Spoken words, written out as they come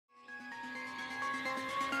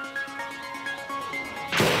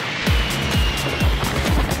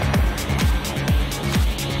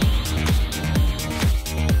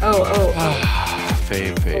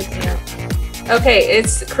Fabe. Okay,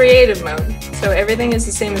 it's creative mode. So everything is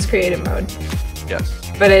the same as creative mode. Yes.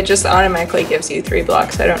 But it just automatically gives you 3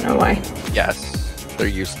 blocks. I don't know why. Yes. They're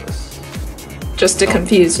useless. Just to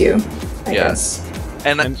confuse you, I guess.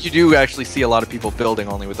 And you do actually see a lot of people building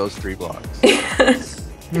only with those 3 blocks.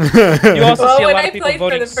 You also see a when lot I of people played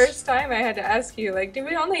voting. For the first time, I had to ask you, like, do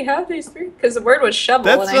we only have these 3? Because the word was shovel,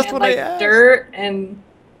 That's and I just had what like I asked. dirt and.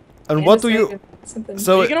 And what do you?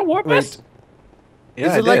 So Are you gonna warp us?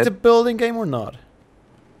 Is it like the building game or not?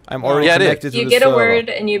 I'm already connected to the You get server. a word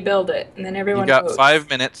and you build it, and then everyone You got votes. 5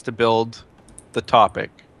 minutes to build the topic.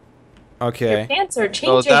 Okay. Your pants are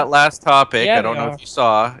changing. So that last topic, Yeah, I don't know if you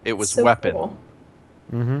saw, it was So weapon. cool.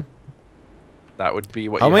 Mm-hmm. That would be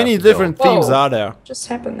what How you many have to different build. themes Whoa. are there? Just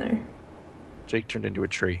happened there. Jake turned into a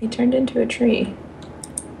tree. He turned into a tree.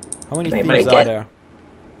 How many Can I themes break are it? there?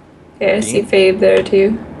 Okay, I see Fabe there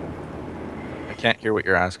too. I can't hear what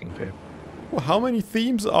you're asking, Fabe. Well, how many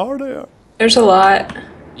themes are there? There's a lot.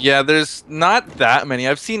 Yeah, there's not that many.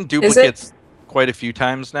 I've seen duplicates quite a few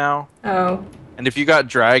times now. Oh. And if you got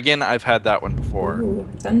dragon, I've had that one before. Ooh,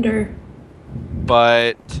 thunder.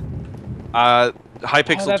 But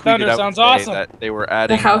Hypixel that tweeted thunder out sounds today awesome. that they were The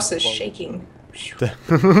adding. house is shaking.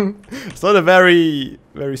 It's not a very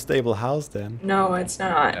stable house then. No, it's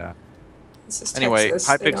not. Yeah. This is Anyway,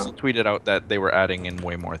 Texas. They Hypixel don't- tweeted out that they were adding in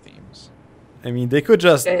way more themes. I mean, they could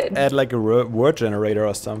just Good. add like a word generator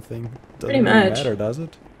or something. Doesn't Pretty really much. matter, does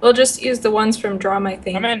it? We'll just use the ones from Draw My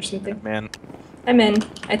Thing I'm in. or something. Man, I'm in.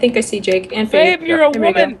 I think I see Jake and Fabe, you're a Here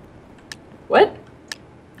we go. woman. What?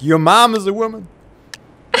 Your mom is a woman.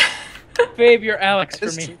 Fabe, you're Alex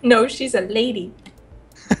for me. No, she's a lady.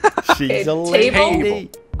 She's Okay, a lady. table?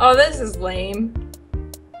 Oh, this is lame.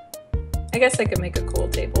 I guess I could make a cool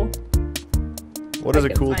table. What is I a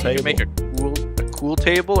can cool find you table? make a cool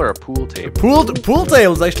table or a pool table? Pool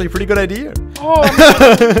table is actually a pretty good idea. Oh,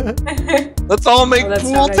 Let's all make that's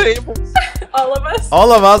pool not right. tables. All of us?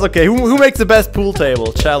 All of us, okay. Who makes the best pool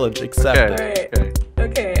table? Challenge accepted. Alright. Okay.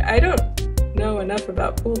 Okay, I don't know enough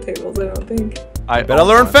about pool tables, I don't think. I Better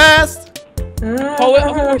learn fast. oh,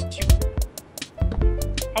 of course you.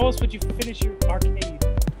 How else would you finish your arcade?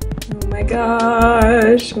 Oh my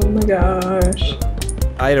gosh. Oh my gosh.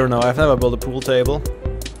 I don't know. I've never built a pool table.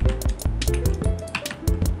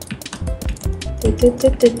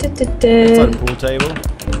 It's not a pool table.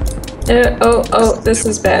 Oh, this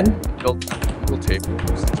is bad. Build pool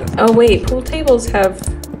tables. Oh wait, pool tables have...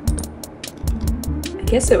 I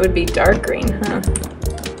guess it would be dark green, huh?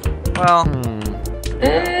 Well,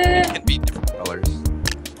 Eh, it can be different colors.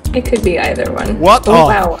 it could be either one. What? Oh,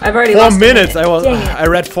 wow, I've already 4 lost a minutes. minute. Dang it. I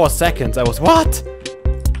read 4 seconds. I was what?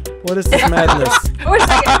 What is this madness? 4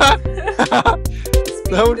 seconds.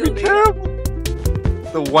 That would be terrible.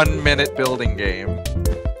 The 1 minute building game.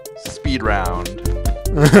 Speed round.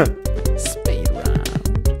 Speed round.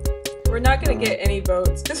 We're not gonna get any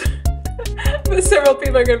votes because several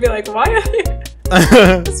people are gonna be like, "Why are you?" What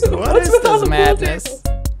What's is with all this the pool madness? tables?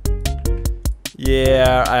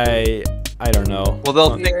 Yeah, I don't know. Well,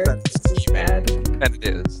 they'll Here, think that's this is bad. and it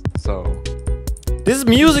is. So This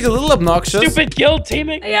music is a little obnoxious. Stupid guild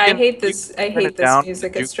teaming. Yeah, I can- hate this. I turn hate it this down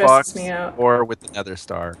music. with It the stresses jukebox me out. Or with another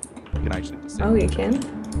star. You can actually sing. Oh, you can?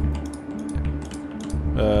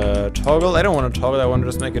 Toggle? I don't want to toggle, I want to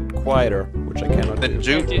just make it quieter, which I cannot Then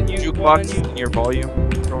do. jukebox in your volume.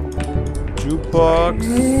 Jukebox.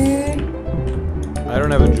 I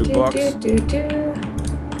don't have a jukebox.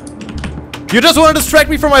 You just want to distract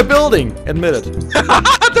me from my building! Admit it.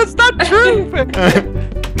 That's not true!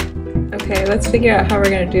 Okay, let's figure out how we're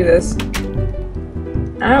gonna do this.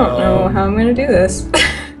 I don't know how I'm gonna do this.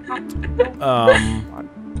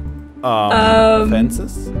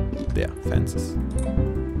 Fences? Yeah, fences.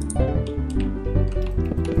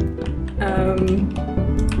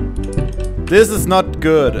 This is not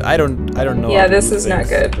good. I don't know. Yeah, how to this do is not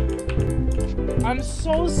things. good. I'm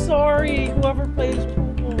so sorry, whoever plays pool.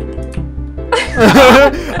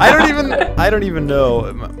 I don't even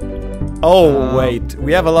know. Oh wait,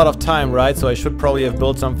 we have a lot of time, right? So I should probably have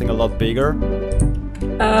built something a lot bigger.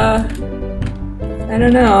 I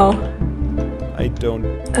don't know. I don't.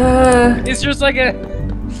 It's just like a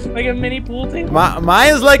mini pool table.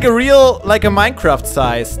 Mine is like a real, like a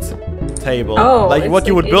Minecraft-sized table. Oh, like it's what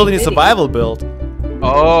you like would build in a itty-bitty. survival build.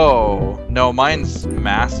 Oh, no, mine's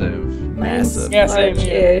massive. Massive. Yeah, same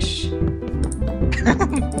here. Large-ish.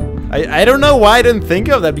 I don't know why I didn't think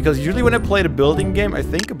of that, because usually when I play the building game, I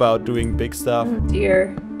think about doing big stuff. Oh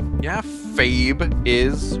dear. Yeah, Fabe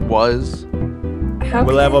was. How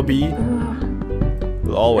Will can- ever be. Ugh.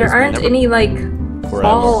 Will always There aren't be. any like Forever.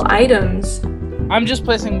 fall items. I'm just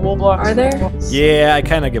placing wool blocks. Are there? Yeah, I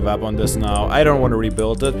kind of give up on this now. I don't want to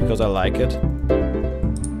rebuild it because I like it.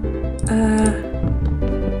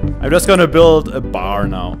 I'm just gonna build a bar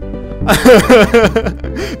now.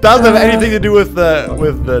 Doesn't have anything to do with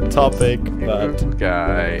the topic, but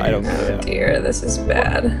Guy. I don't Oh care. dear, this is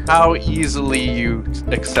bad. How easily you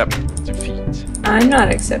accept defeat. I'm not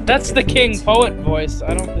accepting. That's the king poet voice.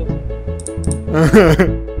 I don't feel.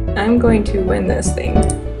 I'm going to win this thing.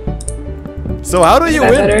 So how do Is you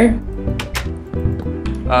that win?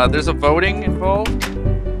 better? There's a voting involved.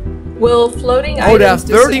 Will floating Oh, there are items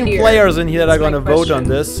 13 disappear? players in here that are That's my gonna vote on question.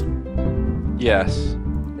 this. Yes.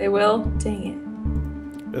 They will? Dang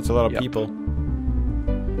That's a lot of Yep. people.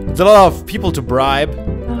 It's a lot of people to bribe. it.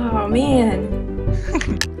 Oh man.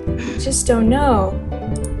 Just don't know.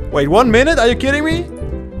 Wait, 1 minute? Are you kidding me?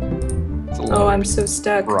 It's a Oh, lot I'm of so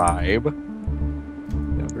stuck. bribe.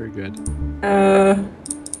 Yeah, very good.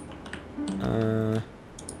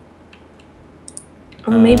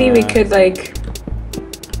 Well, maybe we could like.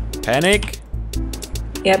 Panic?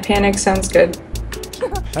 Yeah, panic sounds good.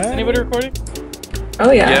 Is anybody recording?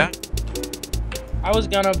 Oh yeah. Yeah. I was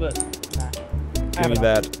gonna, but nah. Give me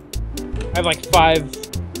that. I have like 5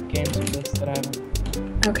 games of this that I haven't.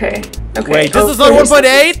 Okay. Okay. Wait, this is not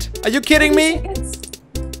 1.8? Are you kidding me?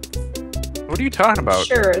 What are you talking about?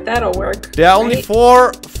 Sure, that'll work. There are only right?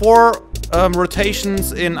 four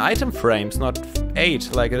rotations in item frames, not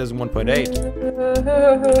 8 like it is in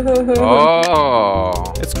 1.8.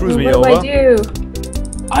 Oh. It screws me What do I over. do?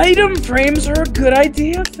 Item frames are a good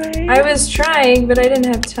idea, Faye. I was trying, but I didn't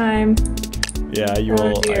have time. Yeah, you Oh,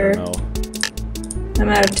 will. I dear. don't know. I'm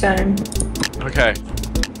out of time. Okay.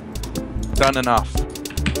 Done enough.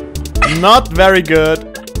 Not very good.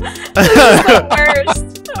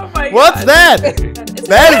 Worst. Oh my god. What's that? It's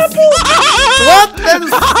That an is what?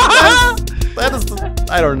 That is.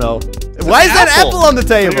 I don't know. Why is that apple on the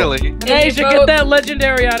table? Really? apple. Hey, you And should get that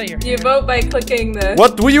legendary out of here. You vote by clicking the.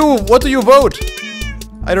 What do you vote?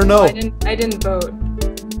 I don't know. I didn't vote.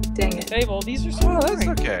 Dang it. Table. These are so Oh, that's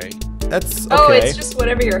boring. okay. That's okay. Oh, it's just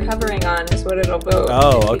whatever you're hovering on is what it'll vote.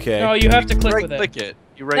 Oh, okay. No, you have to click Right with it. click it.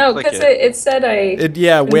 You right No, click because it. it said I.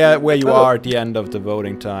 Yeah, where you Oh. are at the end of the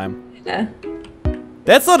voting time. Yeah.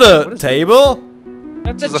 That's not a table.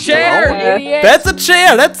 That's This a is a chair, throne? idiot. That's a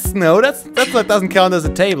chair. That's what doesn't count as a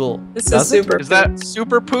table. This Does is it? super. Is that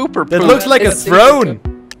super poop or That poop? looks like a It's super throne.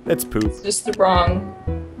 That's poop. just the wrong.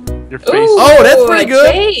 Your face. Ooh, Oh, that's pretty a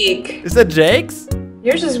good. Jake. Is that Jake's?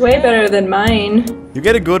 Yours is way better than mine. You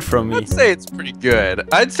get a good from me. I'd say it's pretty good.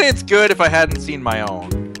 I'd say it's good if I hadn't seen my own.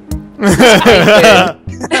 Cool.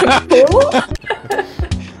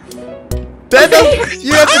 That does,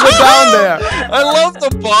 you have to go down there. I love the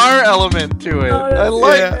bar element to it. Oh, that's I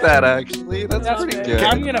like Yeah. that actually. That's That's pretty good. good.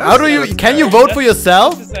 I'm gonna. How do you? Can you vote for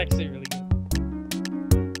yourself? This is actually really good.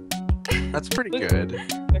 That's pretty good.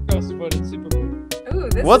 That ghost voted super cool. Ooh,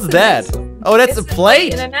 this What's is a that? nice one. Oh, that's It's a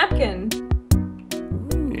plate. and a napkin.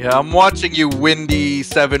 Yeah, I'm watching you, Windy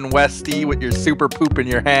 7 Westy, with your super poop in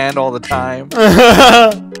your hand all the time.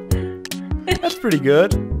 That's pretty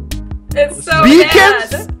good. It's so Beacons?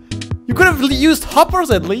 bad. You could have used hoppers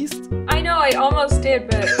at least. I know, I almost did,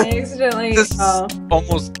 but I accidentally. This is Oh,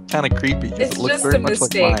 almost kind of creepy because it's it looks just very a much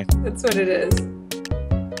mistake. like mine. That's what it is.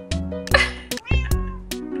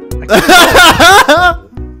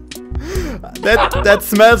 that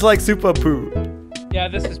smells like super poo. Yeah,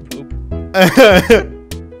 this is poop.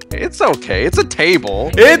 It's okay. It's a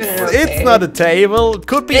table. It's not a table. It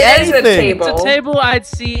could be It is a anything. table. It's a table I'd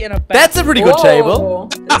see in a bathroom. That's a pretty good table. Whoa,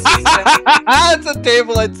 This is, It's a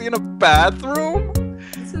table I'd see in a bathroom.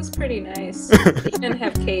 this is pretty nice. You can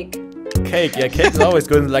have cake. Cake, yeah, cake's always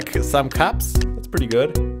good. Like some cups. That's pretty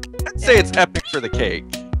good. I'd say it's epic for the cake.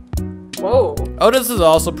 Whoa. Oh, this is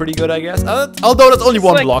also pretty good, I guess. Although there's only It's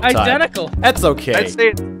one like block type. identical. That's okay. I'd say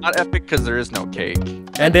it's not epic because there is no cake.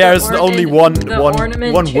 And there's only one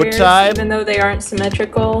ornament wood chairs, type. even though they aren't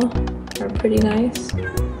symmetrical, are pretty nice.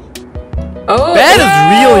 Oh, That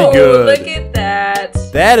is really whoa, good. Look at that.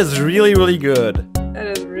 That is really, really good. That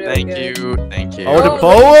is really Thank good. you. Thank you. Oh, the look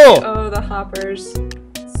pole. at- Oh, the hoppers.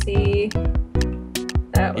 See,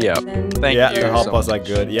 that was Yep. in Thank Yeah, you the there. so hoppers are much.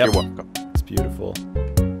 good. Yep. You're welcome. It's beautiful.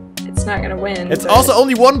 It's not gonna win. It's but- also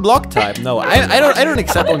only one block type. No, I don't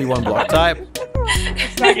accept only one block type.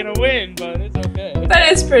 It's not gonna win, but it's okay. But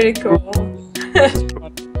it's pretty cool.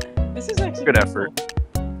 This is actually Good cool. effort.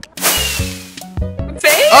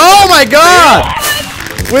 Fabe? Oh my god!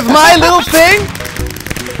 With my little thing?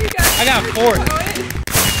 You got I got 4.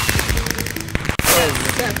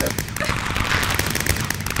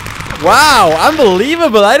 Wow,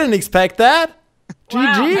 unbelievable. I didn't expect that.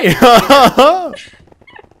 Wow. GG.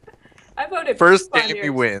 I'm voted First poop on game you.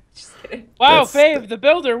 you win. Just kidding. Wow, That's- Fabe, the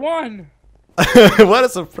builder won. What a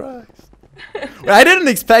surprise. I didn't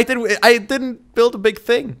expect it. I didn't build a big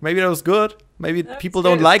thing. Maybe that was good. Maybe That's people good.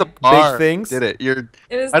 don't It's like The big bar things. Did it? It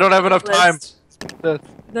was I don't have enough time. minimalist. The-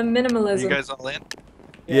 The Are minimalism. you guys all in?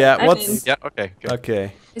 Yeah, I'm what's... in. Yeah. Okay. Good.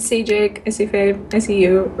 Okay. I see Jake. I see Fabe. I see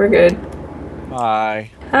you. We're good. Bye.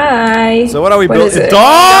 Hi. So what are we What building? is it?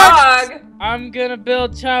 Dog! Dog! I'm gonna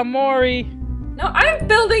build Chamori. No, I'm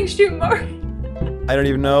building shoot more. I don't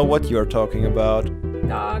even know what you're talking about.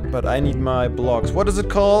 Dog. But I need my blocks. What is it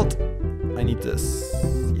called? I need this.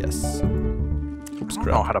 Yes. Oops, I don't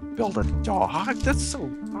know how to build a dog. That's so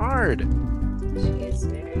hard. She's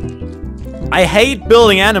very... I hate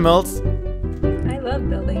building animals. I love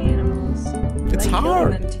building animals. I It's like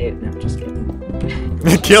hard. killing them too. No, just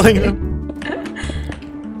kidding. Killing them.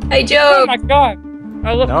 Hey, Oh Joe. my god.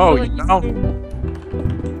 I love No, killing you don't. you.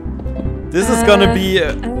 This is gonna be...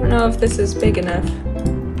 I don't know if this is big enough.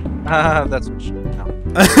 That's what you know.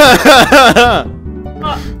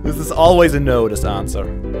 This is always a no, this answer.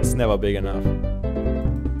 It's never big enough.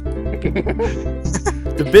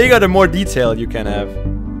 The bigger, the more detail you can have.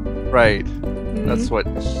 Right. Mhm. That's what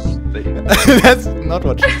they. That's not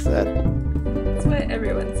what she said. That's what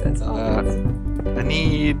everyone says always. I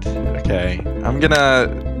need. Okay. I'm gonna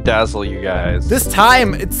dazzle you guys. This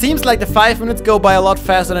time, it seems like the 5 minutes go by a lot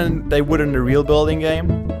faster than they would in the real building game.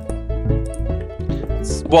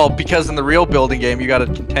 Well, because in the real building game, you gotta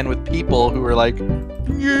contend with people who are like,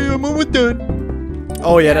 yeah, I'm almost done.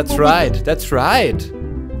 Oh yeah, that's right. That's right.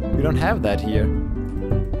 We don't have that here.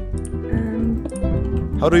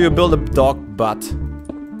 How do you build a dog butt?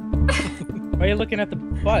 Why are you looking at the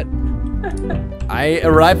butt? I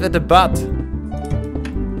arrived at the butt. I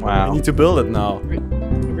Wow. need to build it now.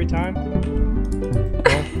 Every time?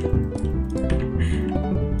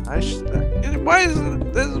 Why is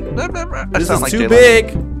this? I This sound is like too Jalen.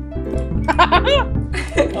 big.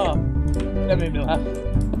 Oh, that made me laugh.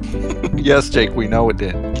 Yes, Jake, we know it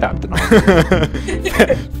did, Captain.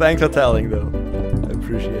 Thanks for telling, though. I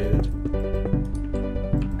appreciate it.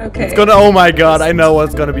 Okay. It's gonna. Oh my god! I know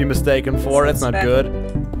what's gonna be mistaken for. That's not Bad. good.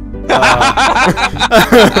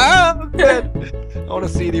 Good. I want to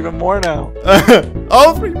see it even more now.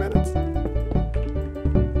 Oh, 3 minutes.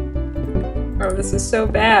 Oh, this is so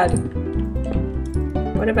bad.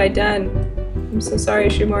 What have I done? I'm so sorry,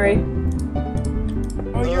 Shumori.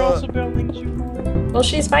 Oh, you're also building Chamori? Well,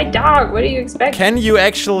 she's my dog. What do you expect? Can you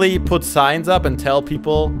actually put signs up and tell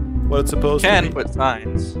people what it's supposed to Can be? put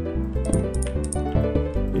signs.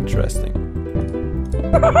 Interesting.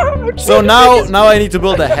 So now I need to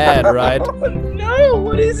build a head, right? Oh no!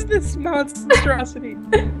 What is this monstrosity?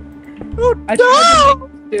 Oh, I tried to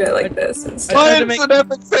Do it like this instead. I tried to Mine's an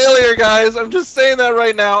epic failure, guys. I'm just saying that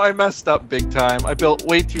right now. I messed up big time. I built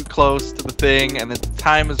way too close to the thing, and the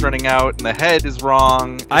time is running out, and the head is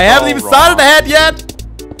wrong. It's I haven't all even wrong. started the head yet.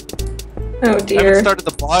 Oh I haven't dear. started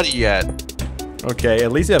the body yet. Okay,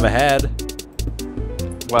 at least you have a head.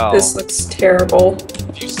 Well, This looks terrible.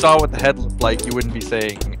 if you saw what the head looked like, you wouldn't be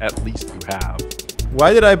saying, at least you have.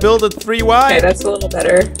 Why did I build it 3 Okay, wide? that's a little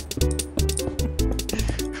better.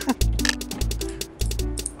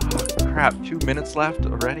 Oh, crap, 2 minutes left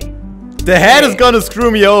already? The head is gonna screw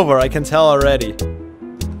me over. I can tell already. Oh,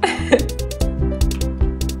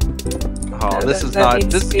 No, this that- is that not.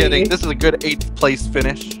 needs This to is be- getting. This is a good 8th place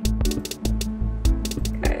finish.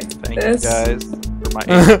 Okay. Thank this. you guys for my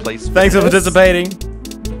 8th place. Thanks for finish. participating.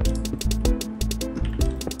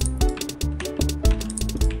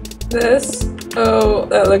 This. Oh,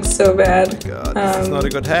 that looks so bad. God, this is Um, not a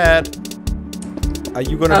good head. Are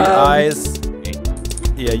you gonna be eyes?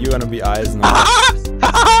 Yeah, you're gonna be eyes now.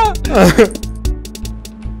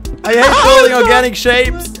 I hate building organic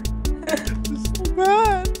shapes. so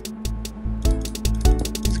bad.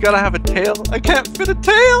 He's gotta have a tail. I can't fit a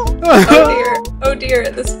tail. Oh dear. Oh dear.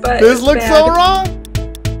 This butt. This is looks bad. so wrong.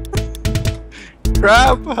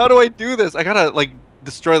 Crap! How do I do this? I gotta like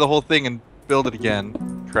destroy the whole thing and build it again.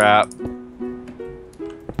 Crap.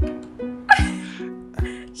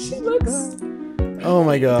 She looks. Oh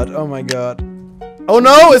my god. Oh my god. Oh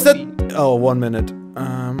no! Is that? Oh, 1 minute.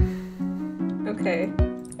 Okay.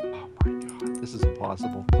 Oh my god, this is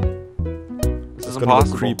impossible. This is It's gonna look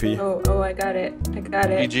impossible. creepy. Oh, I got it. I got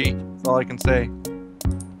it. GG. That's all I can say.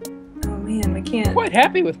 Oh man, we can't quite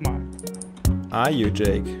happy with mine. Are you,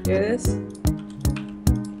 Jake? do this.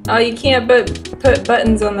 Oh, you can't put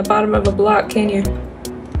buttons on the bottom of a block, can you?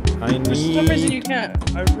 I For some reason you need. can't.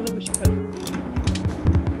 I really wish you could.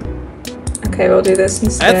 Okay, we'll do this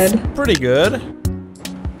That's instead. pretty good.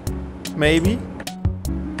 Maybe.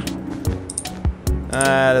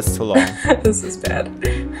 That's too long. This is bad.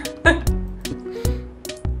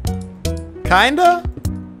 Kinda?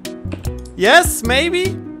 Yes,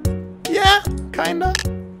 maybe? Yeah, kinda.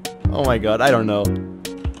 Oh my god, I don't know.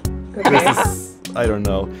 Okay. This is, I don't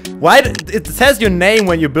know. Why? It says your name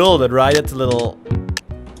when you build it, right? It's a little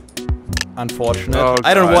unfortunate. Oh,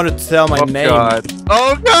 I don't God. want to tell my Oh name. God.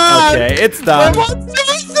 Oh God. Okay, it's done. Oh,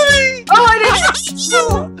 Oh, I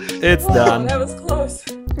didn't. It's Whoa, done. that was close.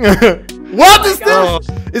 What Oh is my gosh.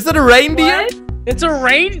 this? Is it a reindeer? What? It's a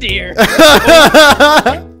reindeer.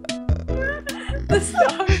 This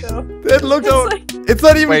dog though. It looks. It's like, It's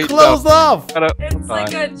not even Wait, closed off. it's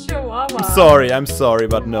like a chihuahua. I'm sorry,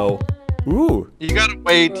 but no. Ooh. You gotta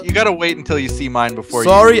wait. You gotta wait until you see mine before.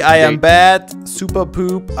 Sorry, you I am bad. Super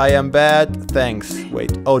poop. I am bad. Thanks.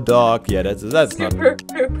 Wait. Oh, dog. Yeah, that's not. Super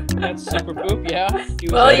poop. That's super poop, yeah.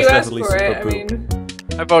 Well, That is you asked definitely for it. super I poop.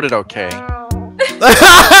 mean. I voted okay.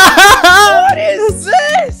 What is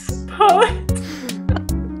this? Poet.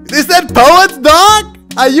 Is that Poet's dog?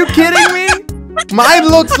 Are you kidding me? Mine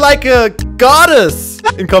looks like a goddess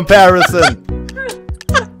in comparison.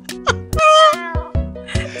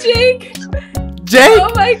 Jake. Jake?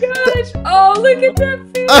 Oh my gosh. Oh, look at that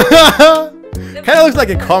face. Kind of looks like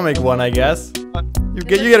a comic one, I guess. You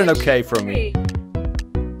get an okay from me.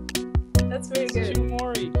 That's very good.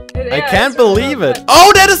 Chimori. Yeah, I can't it's really believe well it. done.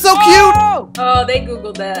 Oh, that is so cute. Oh, they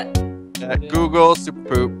googled that. Google super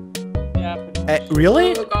poop. Yeah.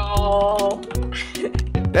 Really? Google.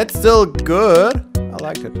 That's still good. I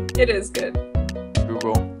like it. It is good.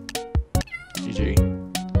 Google. GG.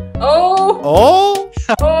 Oh, Oh,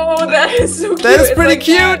 oh, that is so cute. that is It's pretty like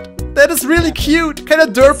cute. That is really cute. Kind of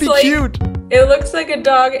derpy like- cute. It looks like a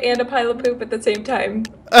dog and a pile of poop at the same time.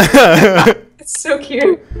 Is It's so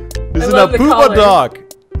cute. it a love the poop or collar. dog?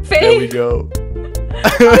 There we Fabe. go.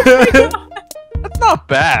 That's not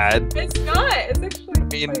bad. It's not. It's actually.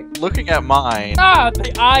 I mean, looking at mine. Ah,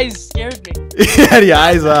 the eyes scared me. Yeah, the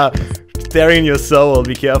eyes are staring in your soul.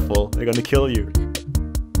 Be careful. They're gonna kill you.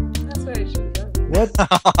 That's what I should have done. What?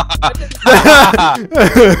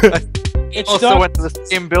 It's Also dog- went to the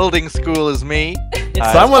same building school as me.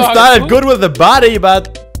 it's Someone dog started poop. good with the body,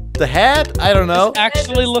 but the head? I don't know. This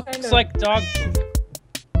actually It is looks kind of- like dog poop.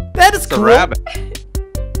 That is It's a cool. rabbit.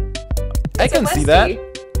 I It's a can see that. Westie.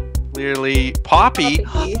 Clearly, Poppy.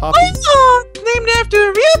 Poppy. Poppy. Oh, it's named after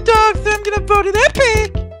a real dog, so I'm gonna vote it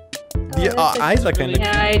epic. The that's eyes are kind of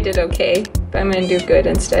Yeah, I did okay, but I'm gonna do good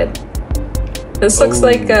instead. This looks Oh.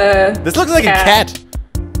 like a This looks like a cat.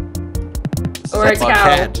 or a It's cow.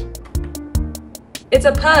 Cat. It's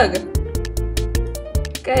a pug.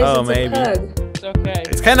 Guys, Oh, it's maybe. a pug. It's okay.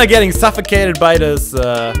 It's kind of getting suffocated by this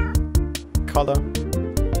color.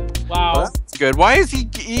 Wow. That's good. Why is he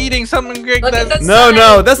eating something great? Look at That the No, sign.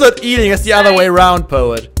 no, that's not eating. That's the other way around,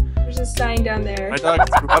 Poet. There's a sign down there. my dog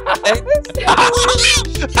threw up.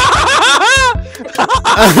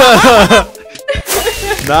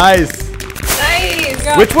 Nice.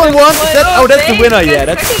 Nice. Which one won? Is that, oh, that's the Thanks, winner. good Yeah,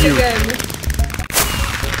 that's second cute. again.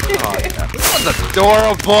 Oh, yeah. This one's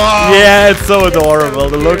adorable. Yeah, it's so adorable.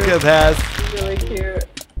 The look it has. Really cute.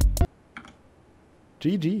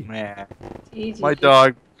 GG. Man, GG. my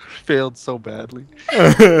dog failed so badly.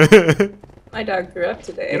 My dog grew up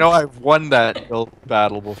today. You know, I've won that build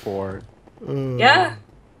battle before. Yeah.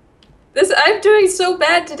 I'm doing so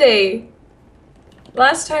bad today.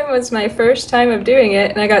 Last time was my first time of doing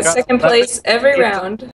it, and I got Got second nothing. place every round.